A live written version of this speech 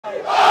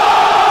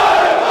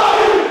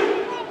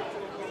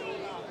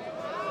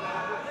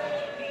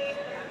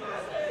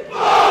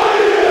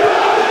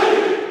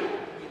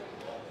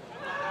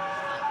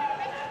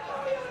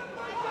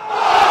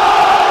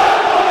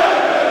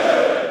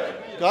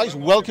Guys,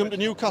 welcome to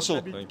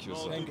Newcastle. Thank you,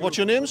 sir. What's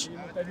your names?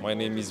 My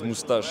name is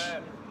Moustache.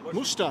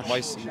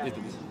 Moustache?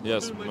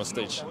 Yes,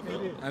 Moustache.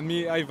 And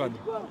me, Ivan.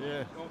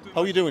 Yeah.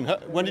 How are you doing?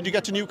 When did you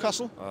get to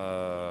Newcastle?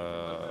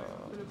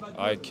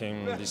 I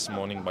came this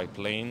morning by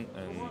plane.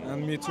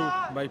 And me too,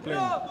 by plane.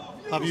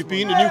 Have you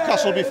been to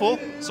Newcastle before?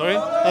 Sorry?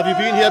 Have you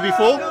been here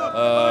before?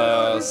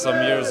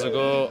 Some years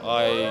ago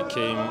I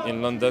came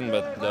in London,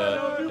 but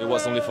it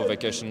was only for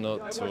vacation,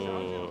 not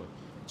to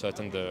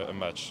attend a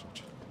match.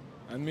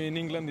 And me in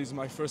England is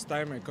my first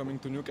time coming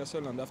to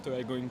Newcastle, and after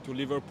I going to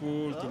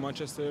Liverpool, to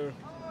Manchester.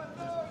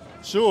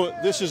 So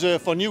this is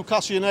for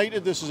Newcastle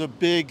United. This is a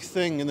big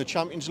thing in the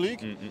Champions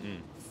League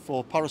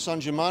for Paris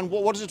Saint-Germain.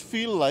 What does it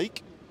feel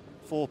like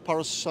for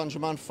Paris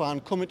Saint-Germain fan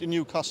coming to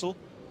Newcastle,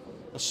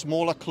 a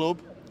smaller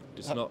club?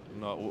 It's not.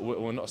 No,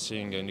 we're not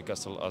seeing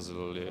Newcastle as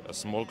a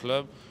small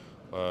club.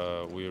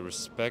 We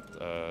respect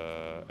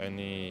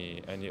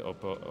any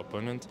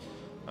opponent,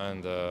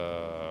 and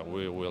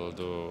we will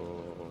do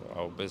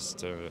our best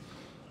to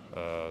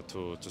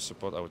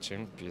support our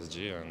team,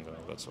 PSG, and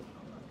that's all.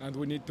 And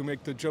we need to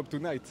make the job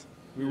tonight.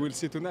 We will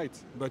see tonight.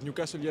 But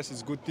Newcastle, yes,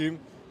 it's a good team.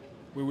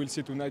 We will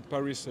see tonight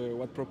Paris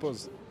what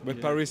propose.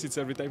 But Paris, it's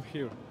every time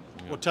here.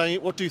 Yeah.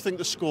 What do you think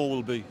the score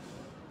will be?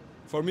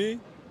 For me,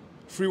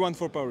 3-1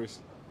 for Paris.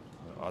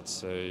 I'd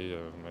say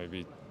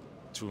maybe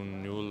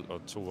 2-0 or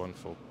 2-1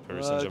 for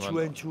Paris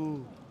Saint-Germain.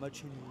 2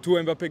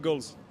 Mbappé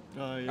goals.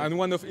 And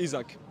one of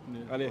Isaac.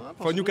 Yeah. Allez,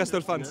 for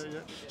Newcastle fans.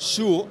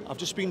 So, I've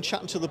just been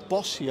chatting to the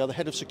boss here, the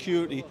head of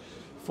security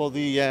for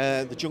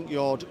the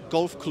Junkyard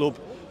Golf Club,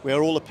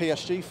 where all the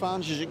PSG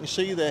fans, as you can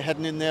see, they're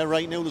heading in there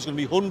right now. There's going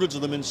to be hundreds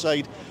of them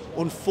inside.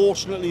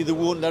 Unfortunately, they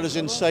won't let us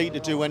inside to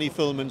do any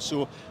filming,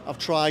 so I've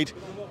tried.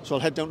 So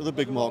I'll head down to the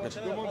Bigg market.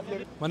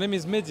 My name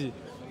is Mehdi.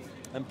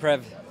 I'm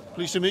Prev.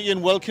 Pleased to meet you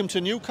and welcome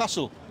to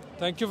Newcastle.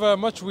 Thank you very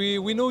much.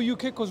 We know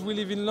UK because we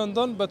live in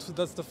London, but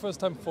that's the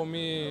first time for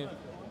me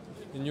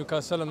in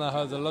Newcastle, and I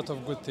heard a lot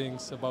of good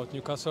things about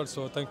Newcastle,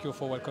 so thank you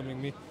for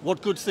welcoming me.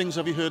 What good things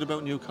have you heard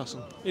about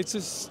Newcastle? It's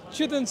a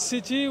student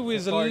city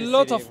with a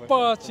lot of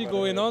party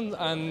going on,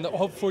 and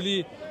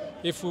hopefully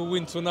if we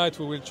win tonight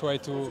we will try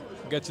to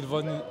get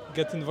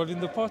involved in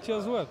the party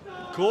as well.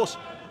 Of course.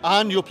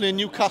 And you're playing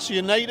Newcastle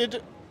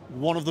United,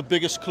 one of the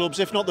biggest clubs,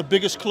 if not the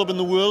biggest club in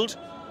the world.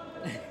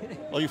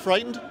 Are you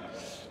frightened?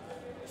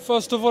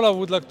 First of all, I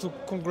would like to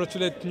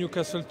congratulate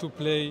Newcastle to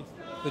play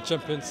the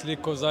Champions League,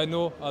 because I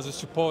know as a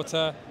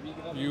supporter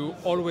you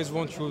always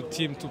want your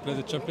team to play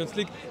the Champions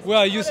League. We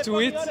are used to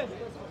it,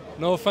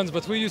 no offense,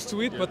 but we're used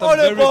to it. But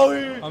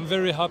I'm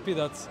very happy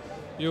that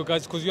you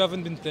guys, because you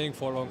haven't been playing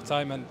for a long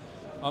time, and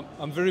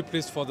I'm very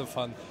pleased for the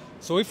fun.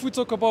 So if we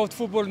talk about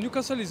football,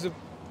 Newcastle is a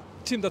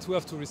team that we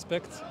have to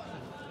respect,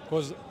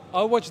 because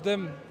I watch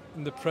them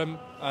in the Prem,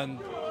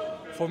 and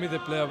for me they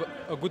play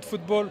a good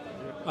football,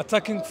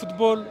 attacking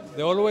football.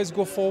 They always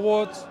go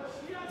forward.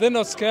 They're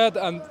not scared,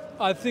 and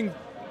I think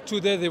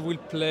today they will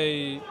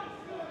play.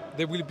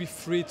 They will be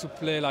free to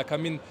play. Like, I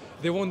mean,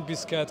 they won't be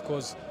scared,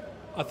 because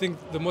I think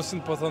the most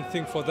important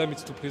thing for them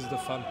is to please the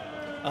fan.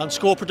 And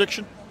score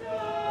prediction?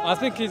 I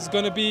think it's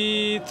going to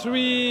be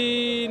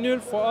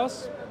 3-0 for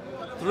us.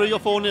 3 or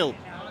 4-0?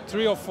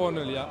 3 or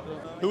 4-0, yeah.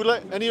 Who would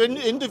like any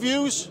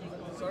interviews?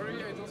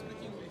 Sorry, I don't speak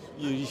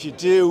English. You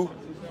do.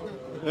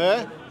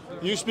 Yeah?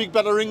 You speak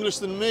better English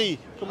than me.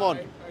 Come on.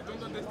 I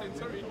don't understand,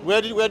 sorry.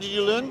 Where did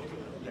you learn?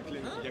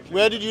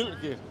 Where did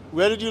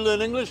you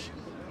learn English?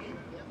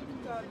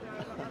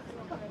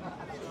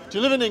 Do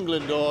you live in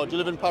England or do you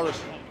live in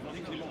Paris?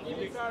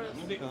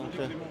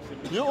 Okay.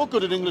 You're all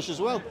good at English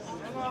as well.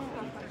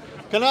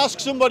 Can I ask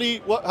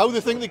somebody how they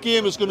think the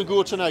game is going to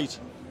go tonight?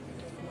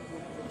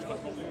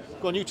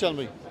 Go on, you tell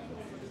me.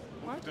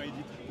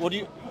 What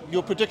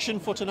your prediction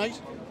for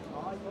tonight?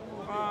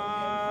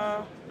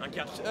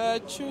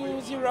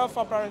 2-0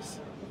 for Paris.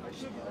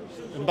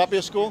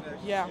 Mbappé score?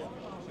 Yeah,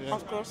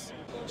 of course.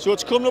 So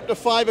it's coming up to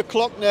 5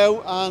 o'clock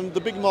now, and the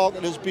Bigg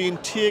market has been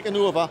taken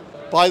over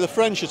by the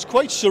French. It's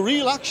quite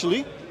surreal,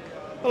 actually.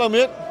 Hello,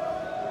 mate.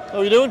 How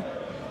are you doing?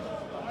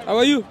 How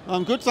are you?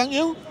 I'm good, thank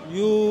you.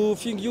 You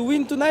think you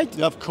win tonight?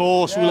 Yeah, of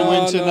course we'll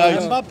win tonight.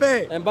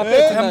 Mbappé.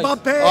 Mbappé.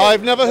 Mbappé.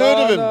 I've never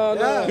heard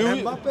of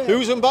him.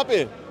 Who's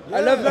Mbappé? I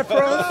love la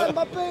France.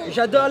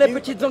 J'adore les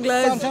petites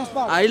anglaises.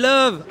 I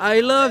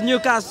love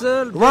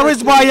Newcastle. Where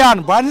is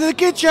Brian? Brian in the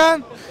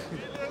kitchen.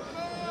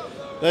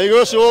 There you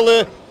go. So all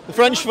the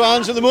French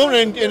fans at the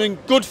moment in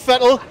good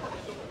fettle.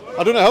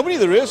 I don't know how many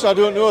there is. I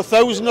don't know,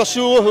 1,000 or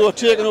so who are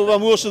taking over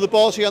most of the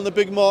bars here in the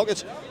Bigg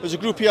market. There's a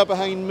group here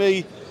behind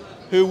me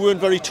who weren't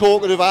very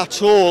talkative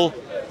at all.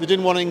 They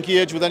didn't want to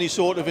engage with any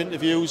sort of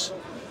interviews.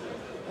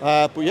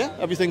 But yeah,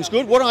 everything's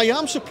good. What I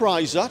am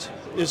surprised at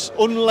is,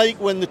 unlike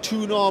when the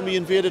Toon Army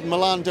invaded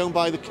Milan down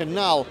by the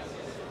canal,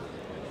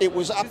 it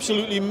was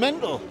absolutely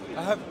mental.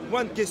 I have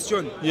one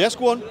question. Yes,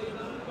 go on.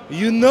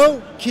 You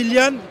know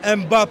Kylian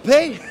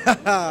Mbappe?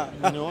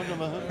 No,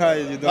 never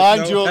heard. You don't I'm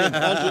know? joking.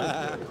 I'm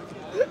joking.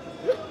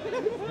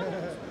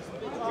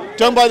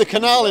 Down by the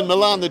canal in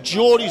Milan, the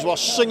Geordies were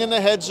singing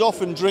their heads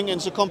off and drinking.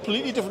 It's a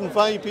completely different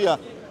vibe here.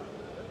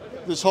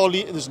 There's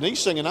no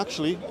singing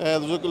actually.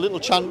 There's a little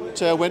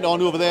chant went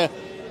on over there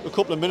a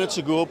couple of minutes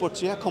ago,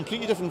 but yeah,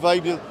 completely different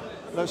vibe.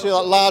 Like I say,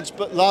 that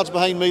lads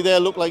behind me there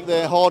look like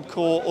they're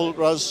hardcore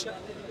ultras.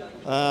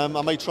 I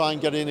might try and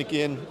get in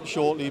again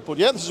shortly, but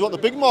yeah, this is what the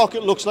big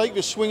market looks like.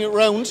 Just swing it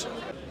round.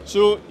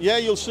 So yeah,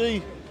 you'll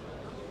see.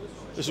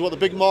 This is what the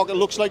big market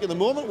looks like at the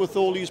moment with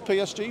all these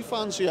PSG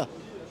fans here.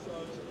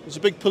 There's a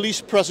big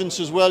police presence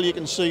as well, you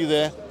can see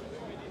there,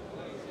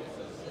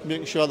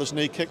 making sure there's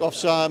no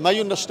kick-offs. My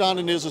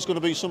understanding is there's going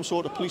to be some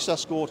sort of police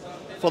escort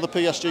for the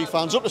PSG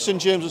fans up to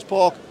St James's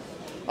Park.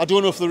 I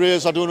don't know if there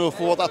is, I don't know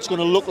what that's going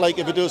to look like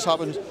if it does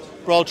happen,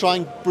 but I'll try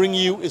and bring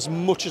you as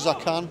much as I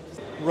can.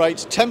 Right,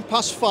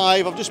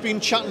 5:10, I've just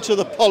been chatting to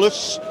the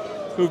police,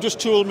 who've just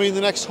told me in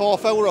the next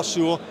half hour or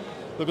so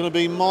they're going to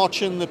be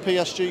marching the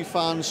PSG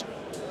fans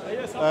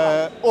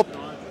up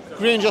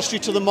Granger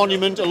Street to the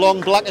Monument,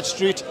 along Blackett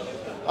Street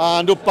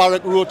and up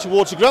Barrack Road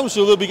towards the ground,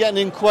 so they'll be getting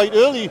in quite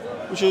early,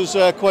 which is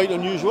quite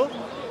unusual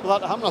for that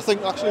to happen. I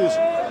think actually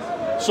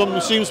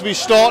something seems to be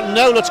starting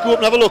now. Let's go up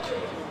and have a look.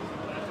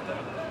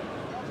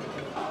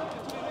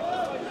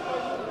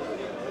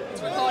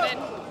 It's recording.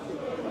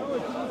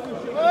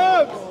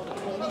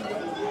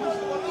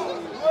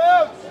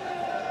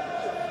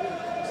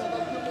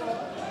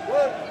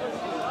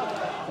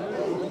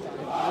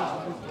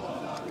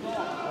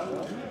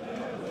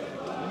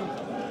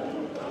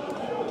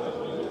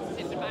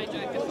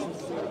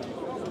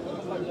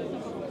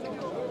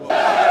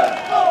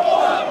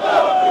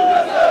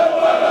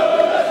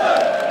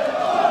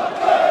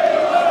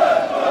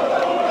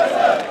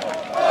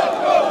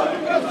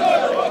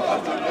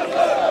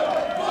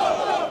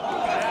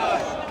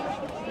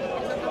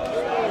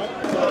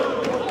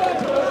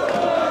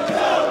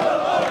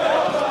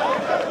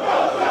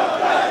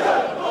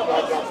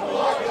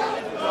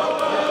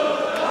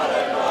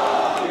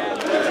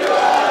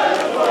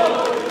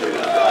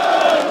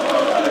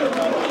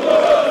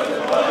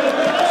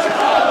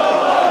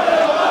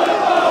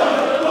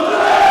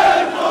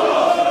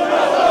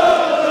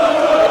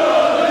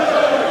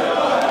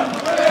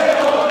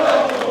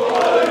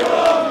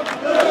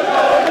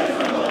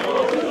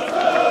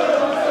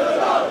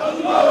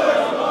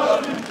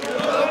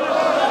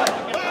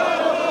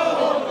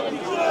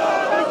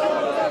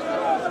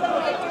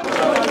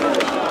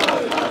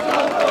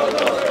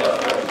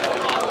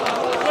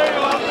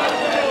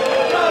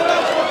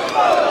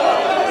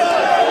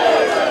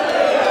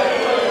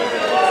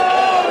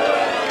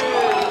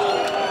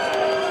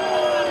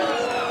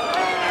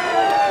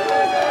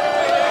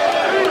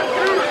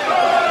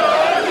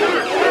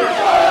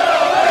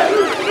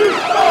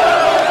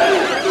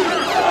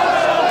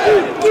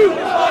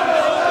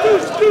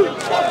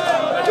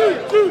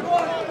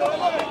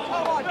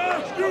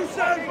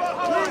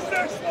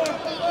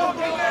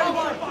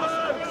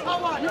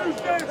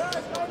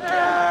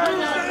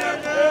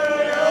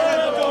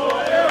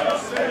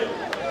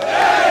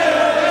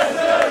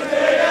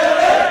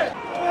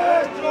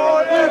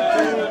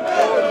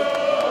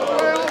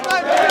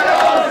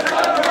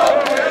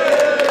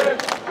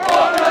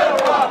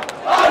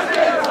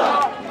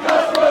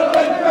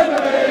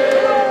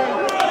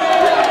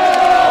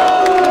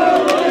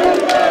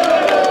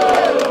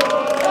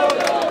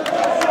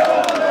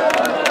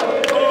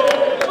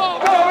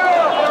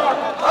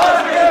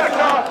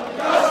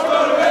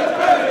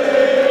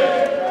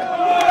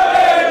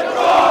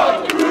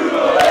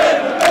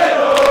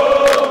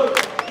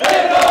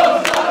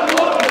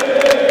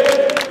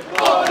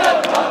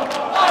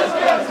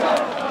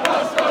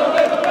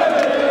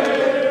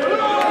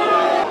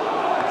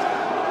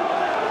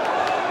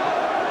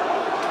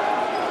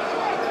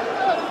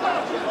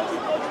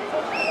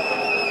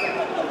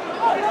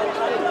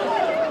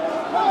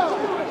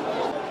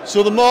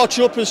 So the march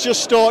up has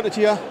just started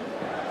here.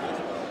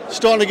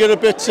 Starting to get a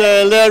bit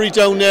leery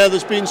down there.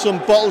 There's been some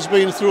bottles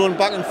being thrown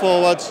back and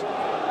forwards.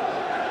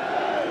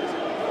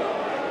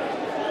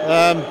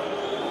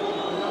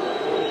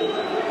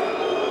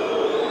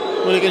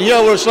 Well, you can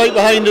hear where it's like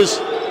behind us.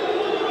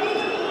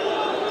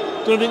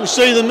 Don't know if you can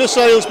see the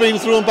missiles being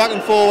thrown back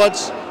and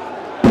forwards.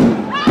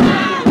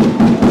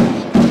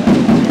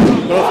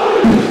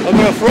 I'm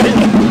going to frighten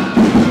them.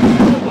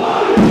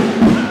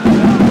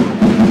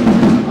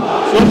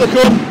 So up they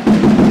come.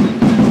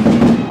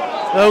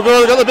 There we go,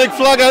 they've got the big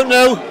flag out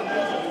now.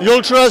 The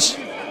ultras.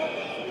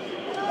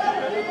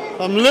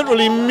 I'm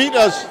literally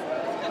meters,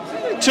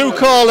 2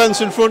 car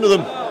lengths in front of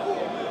them.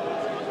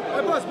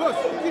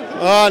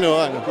 I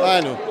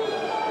know.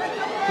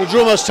 The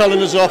drummer's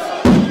telling us off.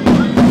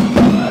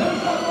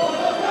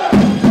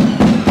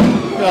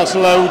 That's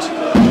loud.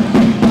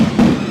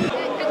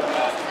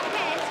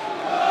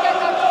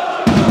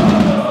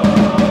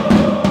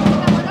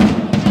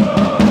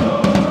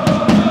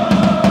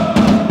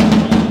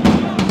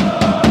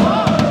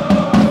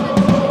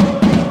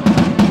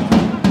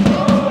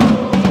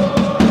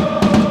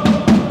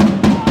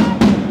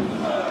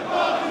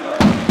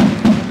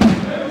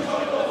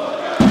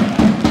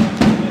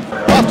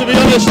 be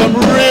honest, I'm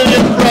really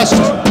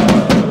impressed.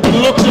 It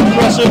looks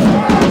impressive.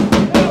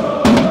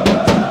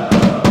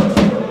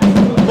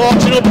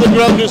 Marching up the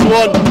ground as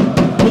one,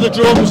 with the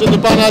drums and the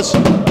banners.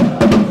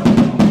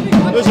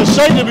 There's a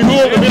sight to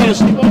behold, to be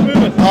honest.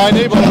 Aye,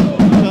 neighbour.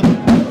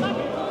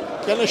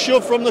 Getting a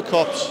shove from the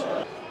cops.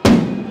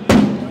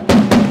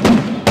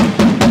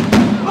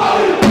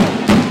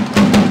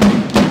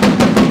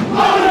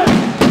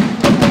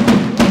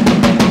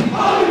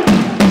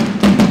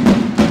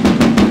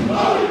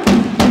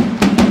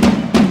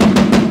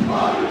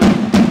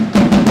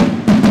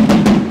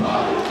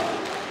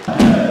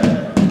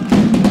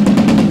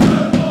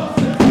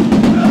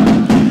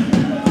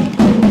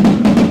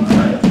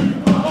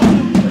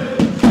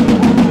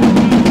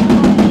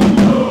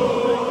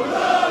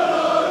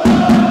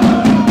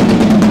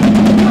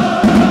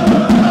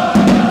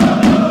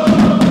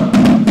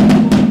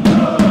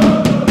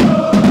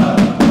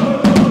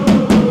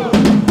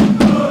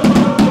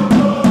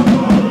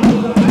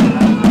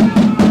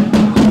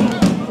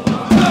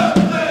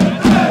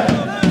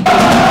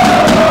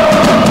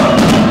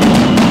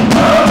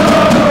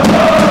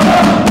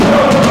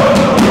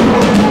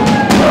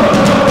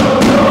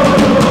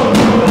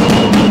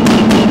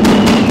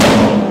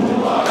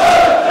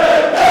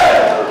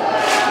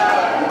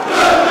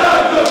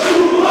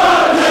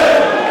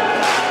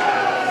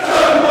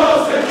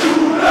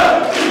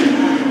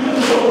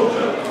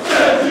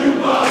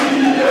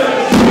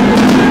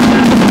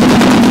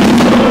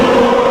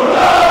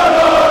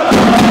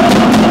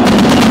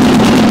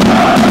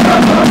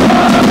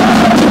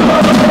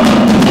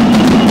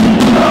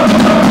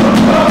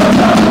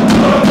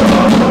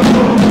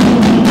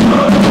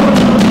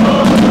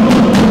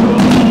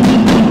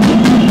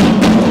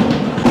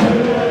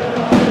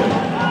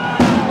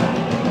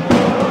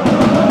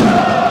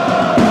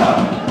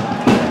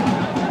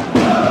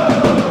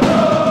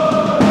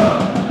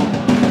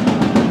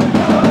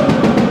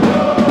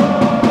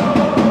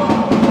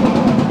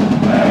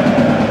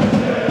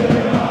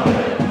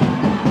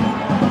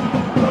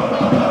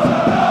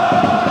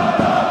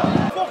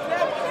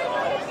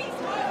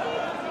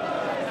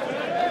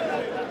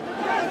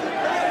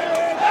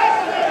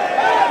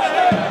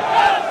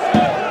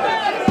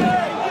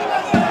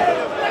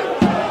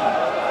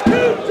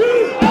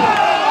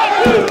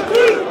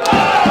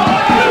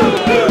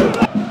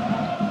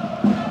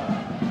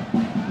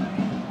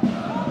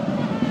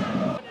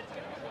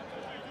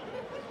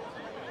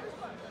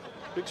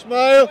 Big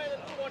smile.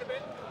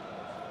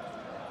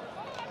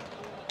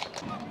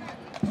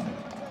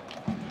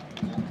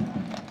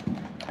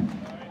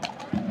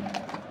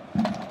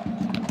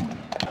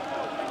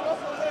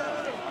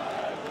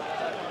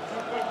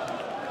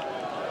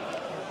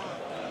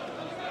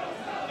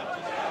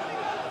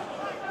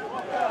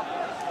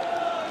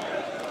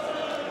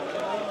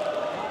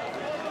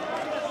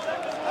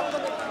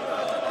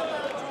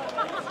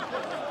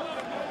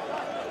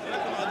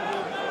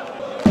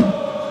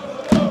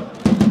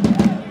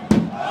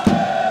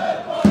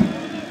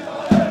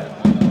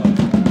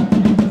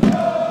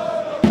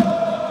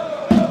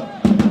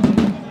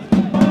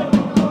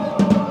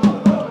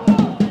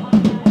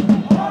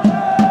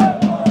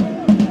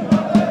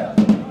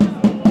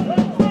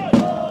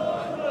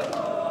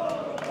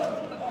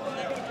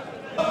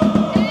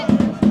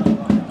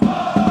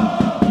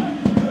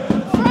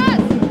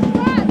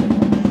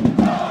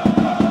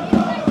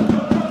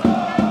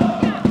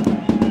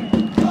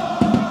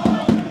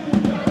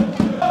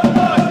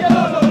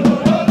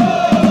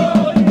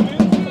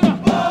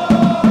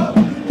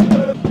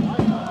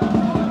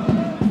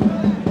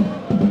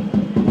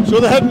 So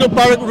they're heading up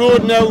Barrack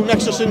Road now,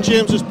 next to St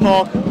James's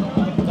Park.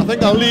 I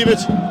think I'll leave it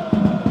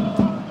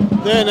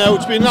there now.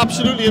 It's been an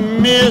absolutely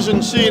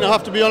amazing scene, I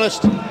have to be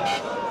honest.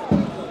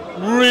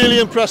 Really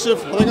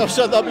impressive. I think I've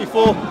said that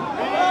before.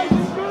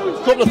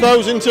 A couple of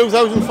thousand,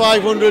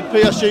 2,500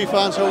 PSG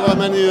fans, however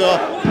many there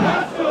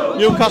are.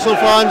 Newcastle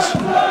fans.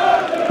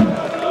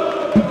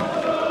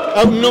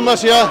 Out in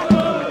numbers here.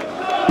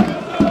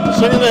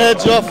 Singing their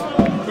heads off.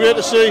 Great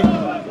to see.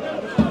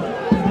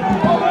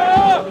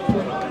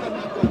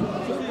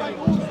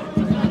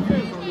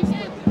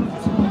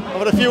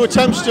 I've had a few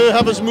attempts to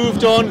have us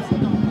moved on.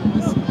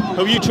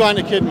 How are you trying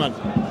to kid, man?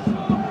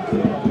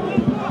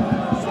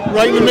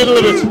 Right in the middle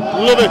of it.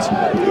 Love it.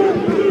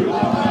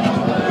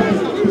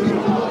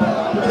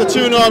 The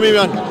Toon Army,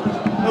 man.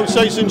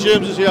 Outside St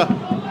James's here.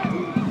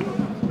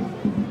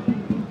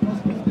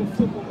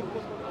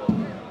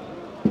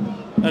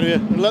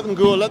 Anyway, let them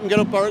go. Let them get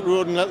up Barrack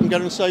Road and let them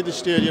get inside the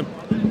stadium.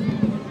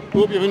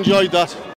 Hope you've enjoyed that.